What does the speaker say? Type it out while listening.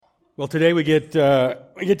Well, today we get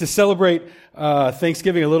to celebrate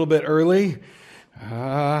Thanksgiving a little bit early,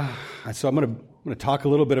 so I'm going to talk a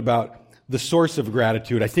little bit about the source of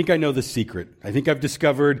gratitude. I think I know the secret. I think I've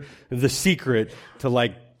discovered the secret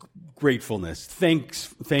to gratefulness,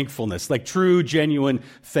 thankfulness, true, genuine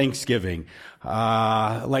thanksgiving.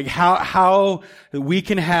 How we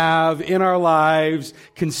can have in our lives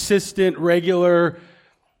consistent, regular,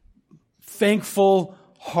 thankful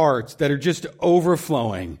hearts that are just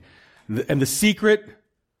overflowing. And the secret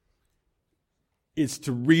is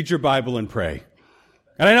to read your Bible and pray.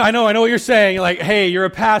 And I know what you're saying. Hey, you're a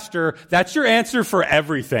pastor. That's your answer for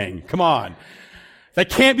everything. Come on. That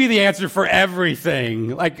can't be the answer for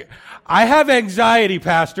everything. I have anxiety,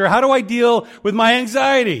 Pastor. How do I deal with my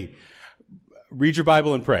anxiety? Read your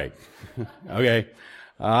Bible and pray. Okay.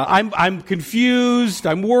 I'm confused.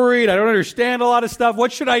 I'm worried. I don't understand a lot of stuff.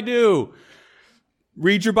 What should I do?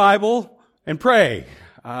 Read your Bible and pray.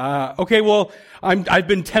 I've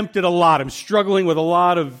been tempted a lot. I'm struggling with a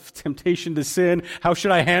lot of temptation to sin. How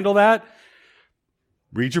should I handle that?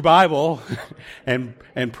 Read your Bible and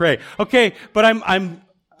pray. Okay, but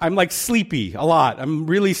I'm sleepy a lot. I'm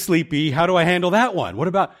really sleepy. How do I handle that one? What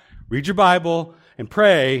about read your Bible and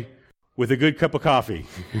pray with a good cup of coffee?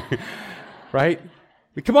 Right?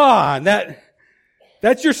 Come on,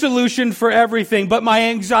 that's your solution for everything. But my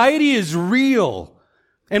anxiety is real.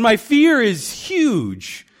 And my fear is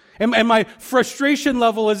huge. And my frustration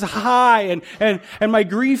level is high. And my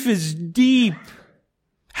grief is deep.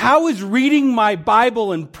 How is reading my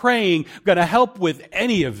Bible and praying going to help with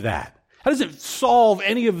any of that? How does it solve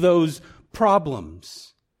any of those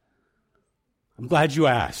problems? I'm glad you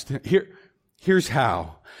asked. Here's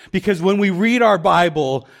how. Because when we read our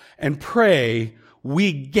Bible and pray,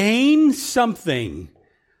 we gain something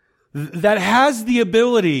that has the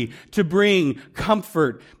ability to bring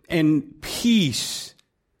comfort and peace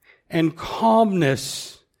and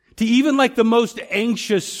calmness to even the most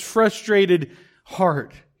anxious, frustrated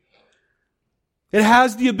heart. It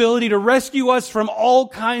has the ability to rescue us from all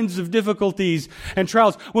kinds of difficulties and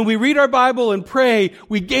trials. When we read our Bible and pray,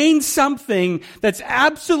 we gain something that's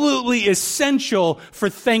absolutely essential for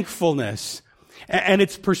thankfulness, and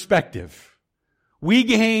it's perspective. We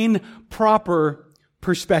gain proper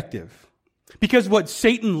perspective. Because what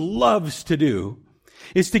Satan loves to do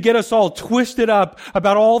is to get us all twisted up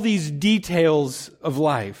about all these details of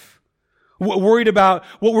life. Worried about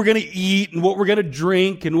what we're going to eat and what we're going to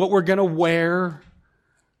drink and what we're going to wear.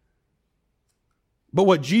 But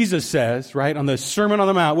what Jesus says, right, on the Sermon on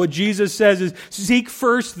the Mount, what Jesus says is, seek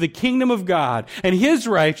first the kingdom of God and His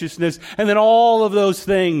righteousness, and then all of those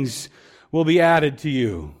things will be added to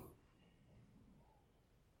you.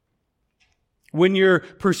 When your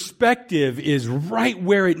perspective is right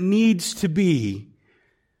where it needs to be,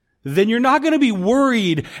 then you're not going to be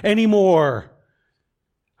worried anymore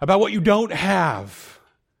about what you don't have,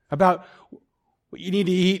 about what you need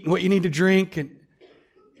to eat and what you need to drink, and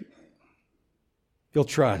you'll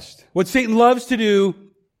trust. What Satan loves to do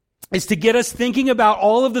is to get us thinking about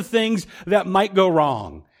all of the things that might go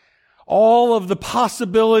wrong. All of the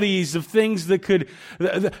possibilities of things that could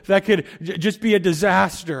just be a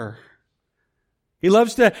disaster. He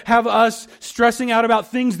loves to have us stressing out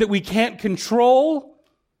about things that we can't control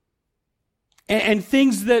and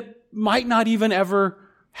things that might not even ever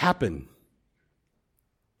happen.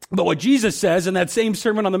 But what Jesus says in that same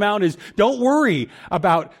Sermon on the Mount is, don't worry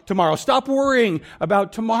about tomorrow. Stop worrying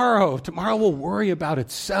about tomorrow. Tomorrow will worry about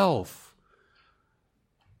itself.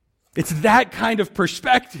 It's that kind of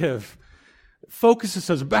perspective that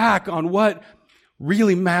focuses us back on what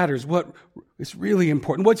really matters, what is really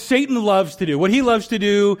important. What Satan loves to do, what he loves to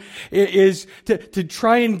do is to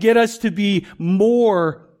try and get us to be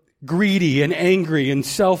more greedy and angry and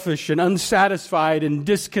selfish and unsatisfied and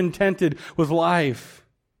discontented with life.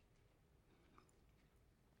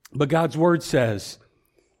 But God's Word says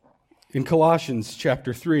in Colossians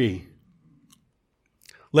chapter 3,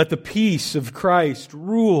 let the peace of Christ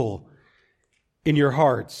rule in your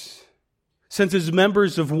hearts, since as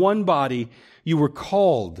members of one body you were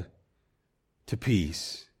called to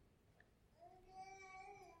peace.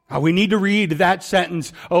 We need to read that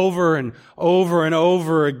sentence over and over and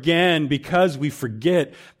over again because we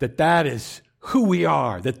forget that is who we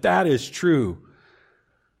are, that is true.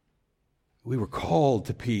 We were called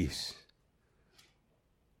to peace.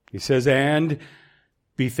 He says, and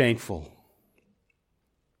be thankful.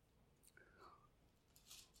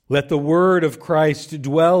 Let the word of Christ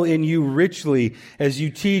dwell in you richly as you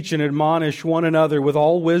teach and admonish one another with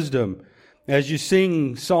all wisdom, as you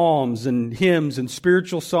sing psalms and hymns and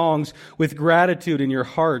spiritual songs with gratitude in your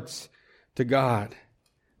hearts to God.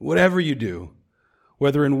 Whatever you do,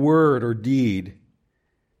 whether in word or deed.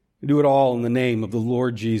 Do it all in the name of the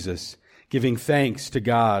Lord Jesus, giving thanks to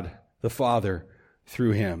God the Father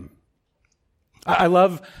through him. I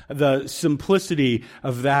love the simplicity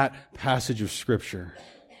of that passage of Scripture.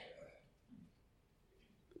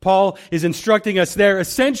 Paul is instructing us there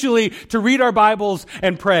essentially to read our Bibles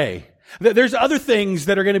and pray. There's other things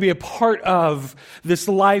that are going to be a part of this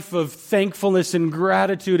life of thankfulness and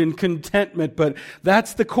gratitude and contentment, but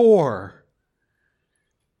that's the core.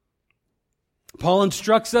 Paul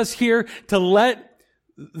instructs us here to let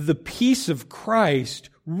the peace of Christ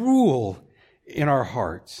rule in our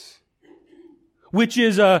hearts, which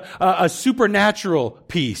is a supernatural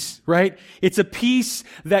peace, right? It's a peace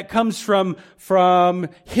that comes from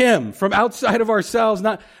Him, from outside of ourselves,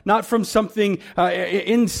 not from something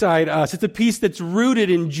inside us. It's a peace that's rooted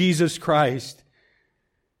in Jesus Christ.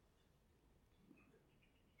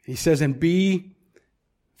 He says, and be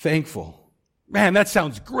thankful. Man, that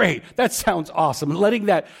sounds great. That sounds awesome. And letting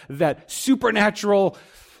that supernatural,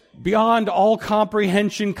 beyond all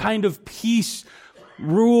comprehension kind of peace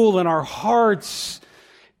rule in our hearts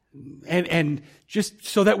and just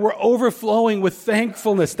so that we're overflowing with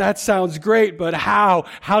thankfulness. That sounds great, but how?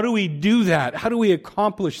 How do we do that? How do we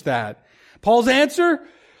accomplish that? Paul's answer?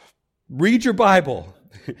 Read your Bible.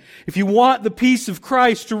 If you want the peace of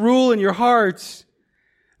Christ to rule in your hearts,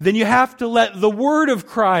 then you have to let the Word of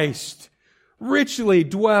Christ richly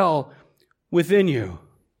dwell within you.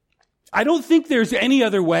 I don't think there's any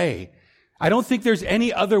other way. I don't think there's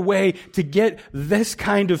any other way to get this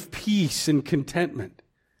kind of peace and contentment.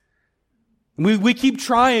 We keep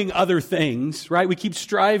trying other things, right? We keep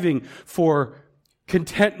striving for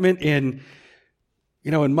contentment in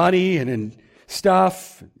money and in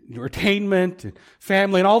stuff, entertainment, and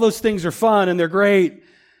family, and all those things are fun and they're great,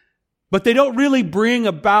 but they don't really bring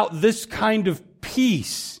about this kind of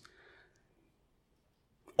peace.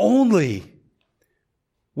 Only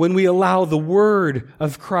when we allow the Word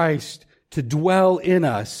of Christ to dwell in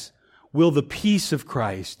us will the peace of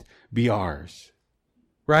Christ be ours.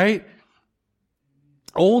 Right?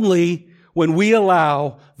 Only when we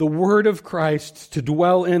allow the Word of Christ to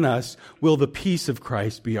dwell in us will the peace of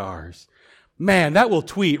Christ be ours. Man, that will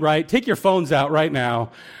tweet, right? Take your phones out right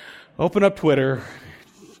now. Open up Twitter.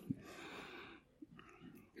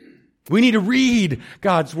 We need to read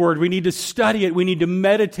God's Word. We need to study it. We need to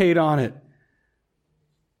meditate on it.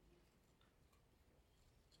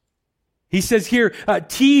 He says here,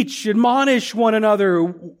 teach, admonish one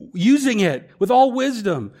another, using it with all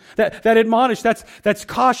wisdom. That admonish, that's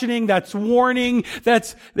cautioning, that's warning,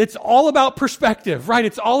 it's all about perspective, right?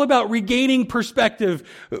 It's all about regaining perspective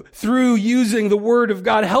through using the Word of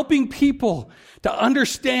God, helping people to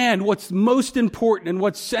understand what's most important and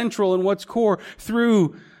what's central and what's core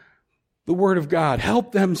through the Word of God.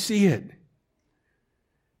 Help them see it.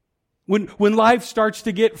 When life starts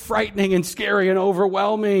to get frightening and scary and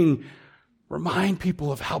overwhelming, remind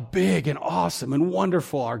people of how big and awesome and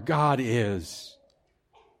wonderful our God is.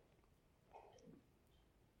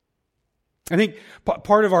 I think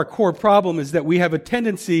part of our core problem is that we have a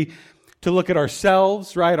tendency to look at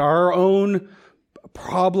ourselves, right? Our own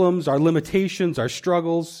problems, our limitations, our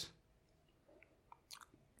struggles.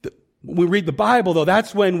 When we read the Bible, though,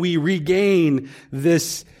 that's when we regain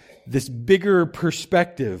this bigger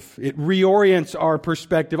perspective. It reorients our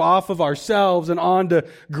perspective off of ourselves and onto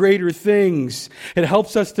greater things. It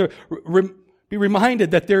helps us to be reminded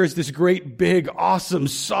that there is this great, big, awesome,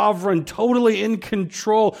 sovereign, totally in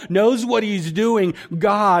control, knows what He's doing,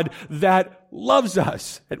 God that loves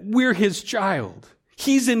us, that we're His child.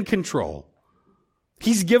 He's in control.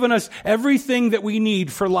 He's given us everything that we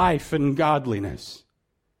need for life and godliness.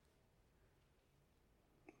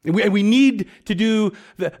 And we need to do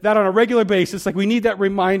that on a regular basis. Like we need that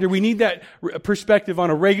reminder. We need that perspective on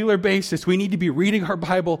a regular basis. We need to be reading our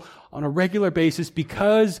Bible on a regular basis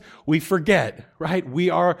because we forget, right? We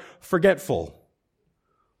are forgetful.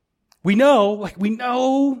 We know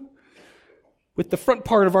with the front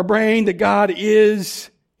part of our brain that God is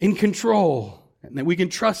in control and that we can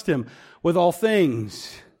trust Him with all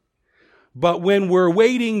things. But when we're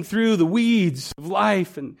wading through the weeds of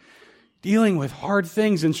life and dealing with hard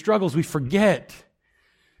things and struggles, we forget.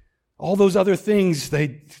 All those other things,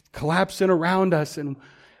 they collapse in around us and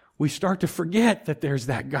we start to forget that there's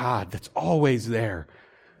that God that's always there,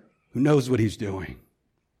 who knows what He's doing.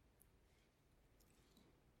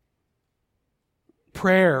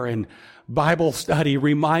 Prayer and Bible study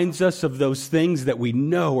reminds us of those things that we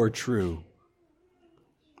know are true.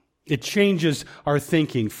 It changes our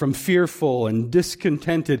thinking from fearful and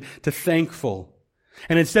discontented to thankful.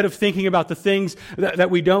 And instead of thinking about the things that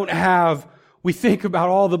we don't have, we think about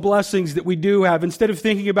all the blessings that we do have, instead of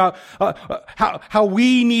thinking about how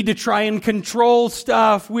we need to try and control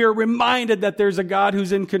stuff, we are reminded that there's a God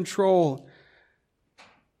who's in control.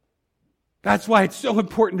 That's why it's so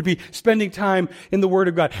important to be spending time in the Word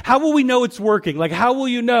of God. How will we know it's working? Like, how will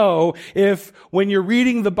you know if when you're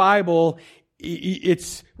reading the Bible,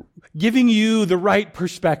 it's giving you the right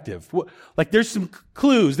perspective? Like, there's some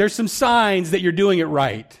clues, there's some signs that you're doing it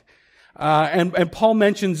right. And Paul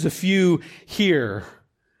mentions a few here,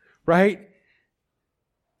 right?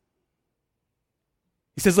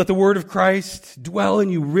 He says, let the word of Christ dwell in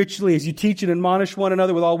you richly as you teach and admonish one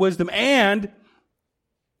another with all wisdom, and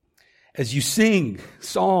as you sing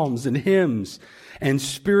psalms and hymns and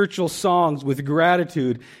spiritual songs with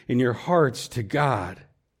gratitude in your hearts to God.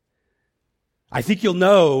 I think you'll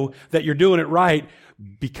know that you're doing it right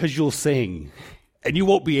because you'll sing, and you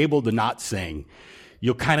won't be able to not sing.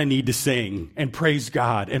 You'll kind of need to sing and praise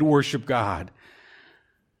God and worship God.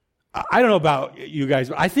 I don't know about you guys,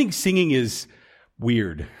 but I think singing is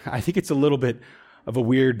weird. I think it's a little bit of a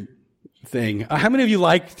weird thing. How many of you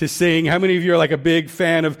like to sing? How many of you are like a big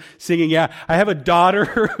fan of singing? Yeah, I have a daughter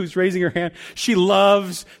who's raising her hand. She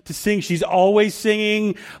loves to sing. She's always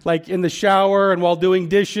singing, like in the shower and while doing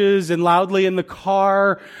dishes and loudly in the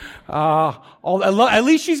car. At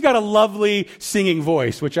least she's got a lovely singing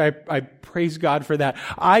voice, which I praise God for that.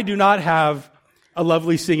 I do not have a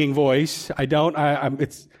lovely singing voice. I don't. I'm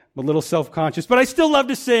a little self-conscious, but I still love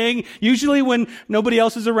to sing, usually when nobody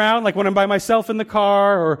else is around, like when I'm by myself in the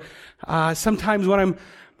car, or sometimes when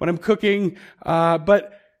I'm cooking.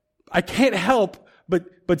 But I can't help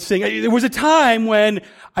but sing. There was a time when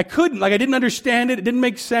I couldn't, like I didn't understand it. It didn't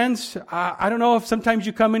make sense. I don't know if sometimes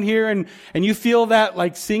you come in here and you feel that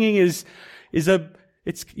like singing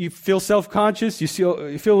you feel self-conscious. You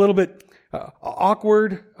feel a little bit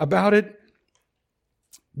awkward about it.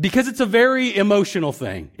 Because it's a very emotional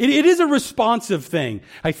thing. It is a responsive thing,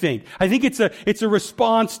 I think. I think it's a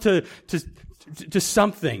response to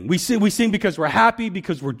something. We sing because we're happy,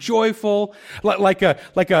 because we're joyful. Like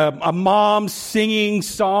a mom singing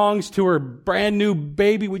songs to her brand new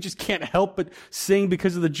baby. We just can't help but sing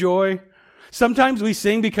because of the joy. Sometimes we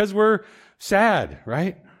sing because we're sad,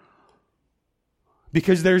 right?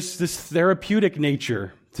 Because there's this therapeutic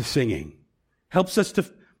nature to singing. Helps us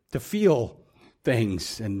to feel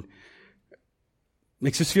things and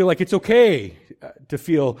makes us feel like it's okay to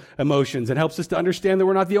feel emotions, and helps us to understand that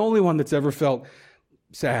we're not the only one that's ever felt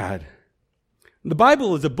sad. The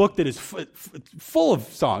Bible is a book that is full of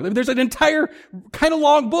songs. I mean, there's an entire kind of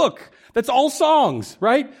long book that's all songs,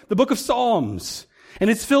 right? The book of Psalms. And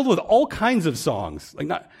it's filled with all kinds of songs.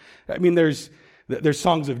 There's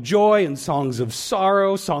songs of joy and songs of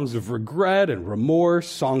sorrow, songs of regret and remorse,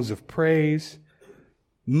 songs of praise.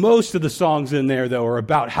 Most of the songs in there, though, are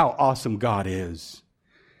about how awesome God is,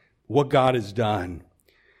 what God has done,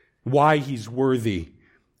 why He's worthy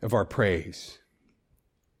of our praise,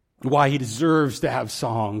 why He deserves to have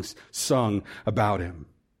songs sung about Him.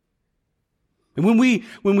 And when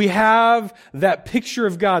we have that picture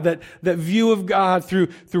of God, that view of God through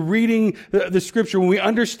reading the Scripture, when we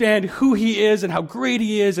understand who He is and how great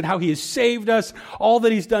He is and how He has saved us, all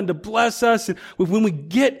that He's done to bless us, and when we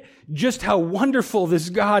get just how wonderful this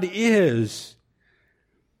God is,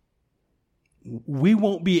 we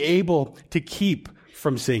won't be able to keep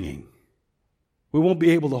from singing. We won't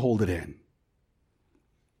be able to hold it in.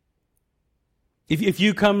 If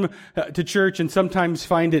you come to church and sometimes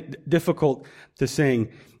find it difficult to sing,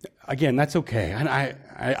 again, that's okay. And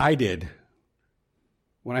I did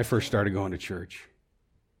when I first started going to church.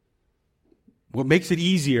 What makes it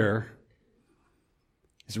easier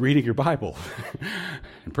is reading your Bible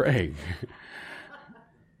and praying.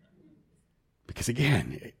 Because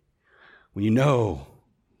again, when you know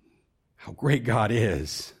how great God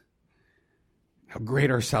is, how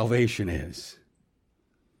great our salvation is,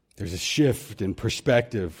 there's a shift in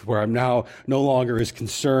perspective where I'm now no longer as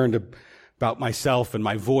concerned about myself and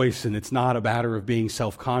my voice, and it's not a matter of being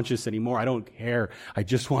self-conscious anymore. I don't care. I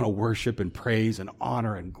just want to worship and praise and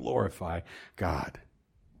honor and glorify God.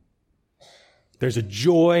 There's a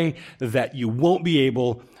joy that you won't be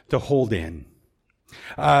able to hold in.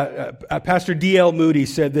 Pastor D.L. Moody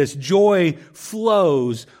said this: joy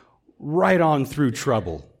flows right on through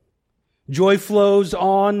trouble. Joy flows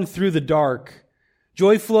on through the dark.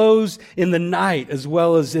 Joy flows in the night as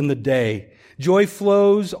well as in the day. Joy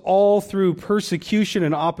flows all through persecution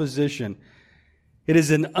and opposition. It is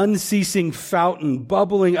an unceasing fountain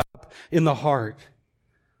bubbling up in the heart.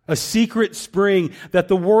 A secret spring that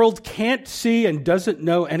the world can't see and doesn't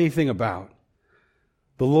know anything about.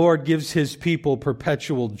 The Lord gives His people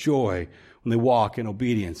perpetual joy when they walk in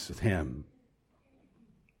obedience with Him.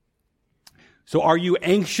 So are you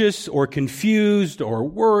anxious or confused or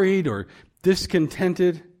worried or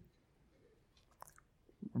discontented?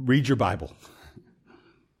 Read your Bible.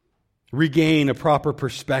 Regain a proper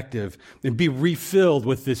perspective and be refilled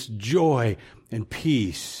with this joy and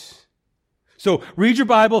peace. So read your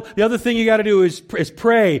Bible. The other thing you got to do is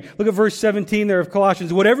pray. Look at verse 17 there of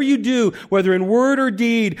Colossians. Whatever you do, whether in word or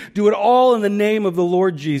deed, do it all in the name of the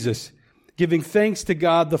Lord Jesus, giving thanks to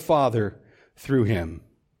God the Father through Him.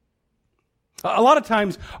 A lot of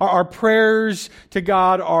times our prayers to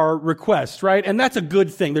God are requests, right? And that's a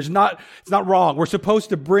good thing. It's not wrong. We're supposed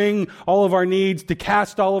to bring all of our needs, to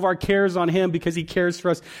cast all of our cares on Him because He cares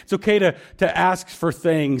for us. It's okay to ask for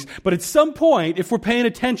things. But at some point, if we're paying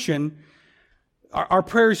attention, our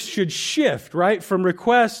prayers should shift, right? From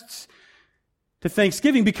requests to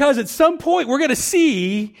thanksgiving, because at some point we're going to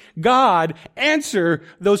see God answer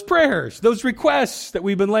those prayers, those requests that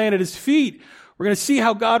we've been laying at His feet. We're going to see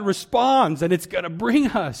how God responds, and it's going to bring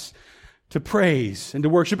us to praise and to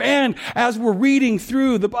worship. And as we're reading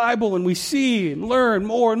through the Bible and we see and learn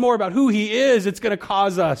more and more about who He is, it's going to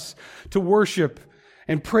cause us to worship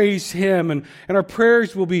and praise Him. And our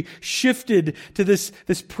prayers will be shifted to this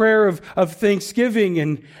prayer of thanksgiving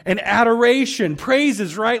and adoration.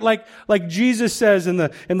 Praises, right? Like Jesus says in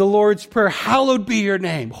the Lord's Prayer, hallowed be your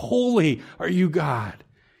name. Holy are you, God.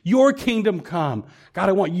 Your kingdom come. God,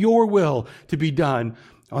 I want your will to be done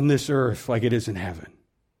on this earth like it is in heaven.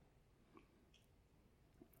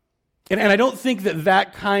 And I don't think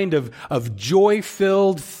that kind of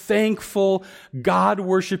joy-filled, thankful,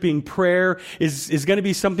 God-worshiping prayer is going to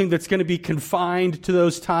be something that's going to be confined to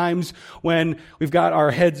those times when we've got our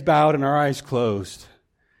heads bowed and our eyes closed.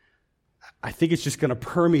 I think it's just going to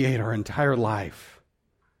permeate our entire life.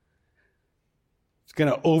 It's going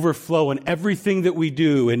to overflow in everything that we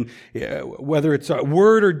do, and whether it's a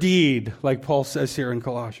word or deed, like Paul says here in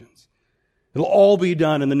Colossians. It'll all be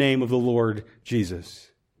done in the name of the Lord Jesus.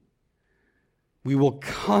 We will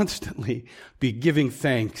constantly be giving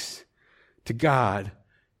thanks to God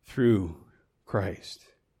through Christ.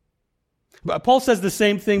 But Paul says the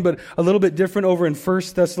same thing, but a little bit different over in 1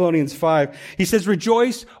 Thessalonians 5. He says,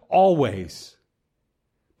 rejoice always.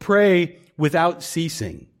 Pray without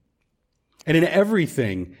ceasing. And in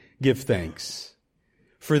everything, give thanks.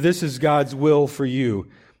 For this is God's will for you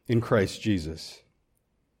in Christ Jesus.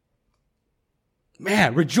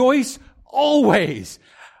 Man, rejoice always.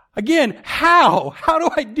 Again, how? How do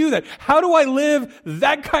I do that? How do I live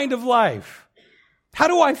that kind of life? How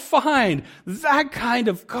do I find that kind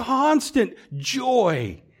of constant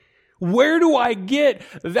joy? Where do I get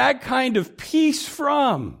that kind of peace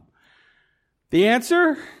from? The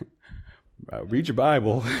answer? Read your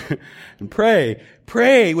Bible and pray.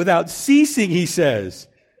 Pray without ceasing, he says.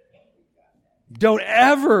 Don't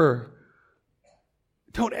ever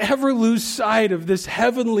lose sight of this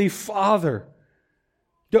heavenly Father.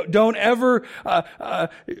 Don't ever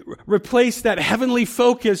replace that heavenly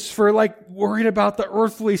focus for worried about the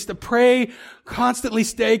earthly stuff. Pray, constantly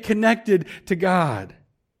stay connected to God.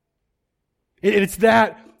 It's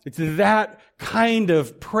that kind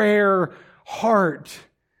of prayer heart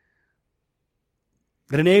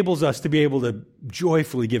that enables us to be able to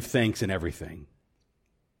joyfully give thanks in everything.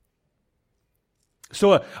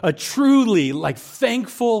 So a truly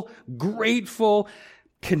thankful, grateful,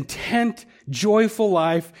 content, joyful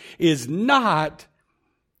life is not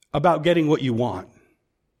about getting what you want.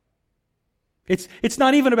 It's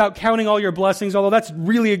not even about counting all your blessings, although that's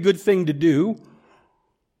really a good thing to do.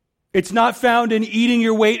 It's not found in eating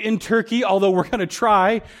your weight in turkey, although we're going to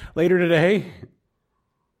try later today.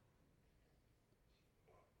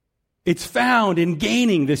 It's found in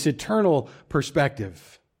gaining this eternal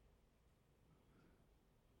perspective.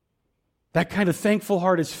 That kind of thankful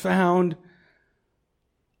heart is found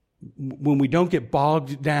when we don't get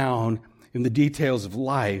bogged down in the details of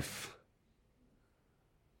life.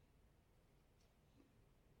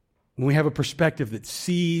 When we have a perspective that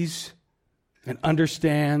sees and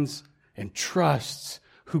understands and trusts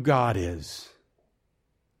who God is.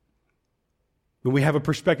 When we have a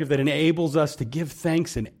perspective that enables us to give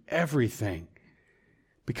thanks in everything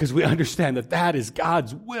because we understand that is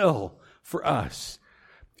God's will for us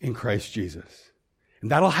in Christ Jesus. And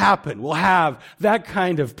that'll happen. We'll have that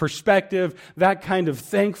kind of perspective, that kind of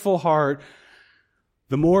thankful heart,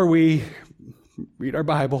 the more we read our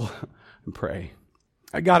Bible and pray.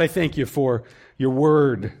 God, I thank you for your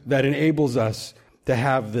word that enables us to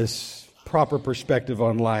have this proper perspective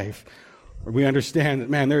on life. Where we understand that,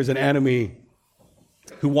 man, there's an enemy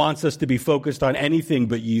who wants us to be focused on anything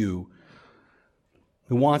but you,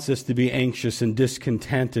 who wants us to be anxious and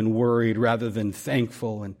discontent and worried rather than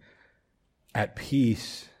thankful and at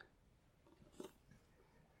peace.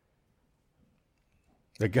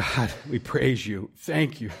 That God, we praise you.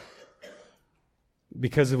 Thank you.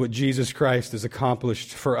 Because of what Jesus Christ has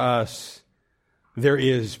accomplished for us, there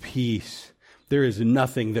is peace. There is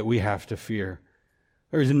nothing that we have to fear.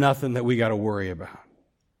 There is nothing that we got to worry about.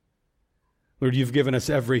 Lord, you've given us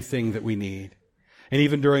everything that we need. And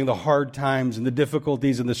even during the hard times and the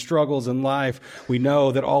difficulties and the struggles in life, we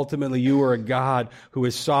know that ultimately you are a God who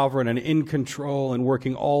is sovereign and in control and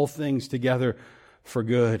working all things together for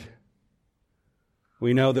good.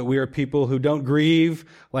 We know that we are people who don't grieve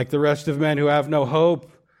like the rest of men who have no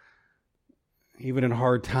hope. Even in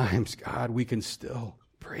hard times, God, we can still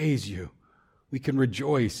praise you. We can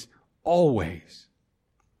rejoice always.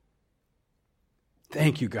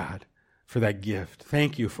 Thank you, God, for that gift.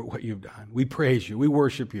 Thank you for what you've done. We praise you. We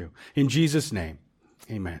worship you. In Jesus' name,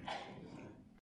 amen.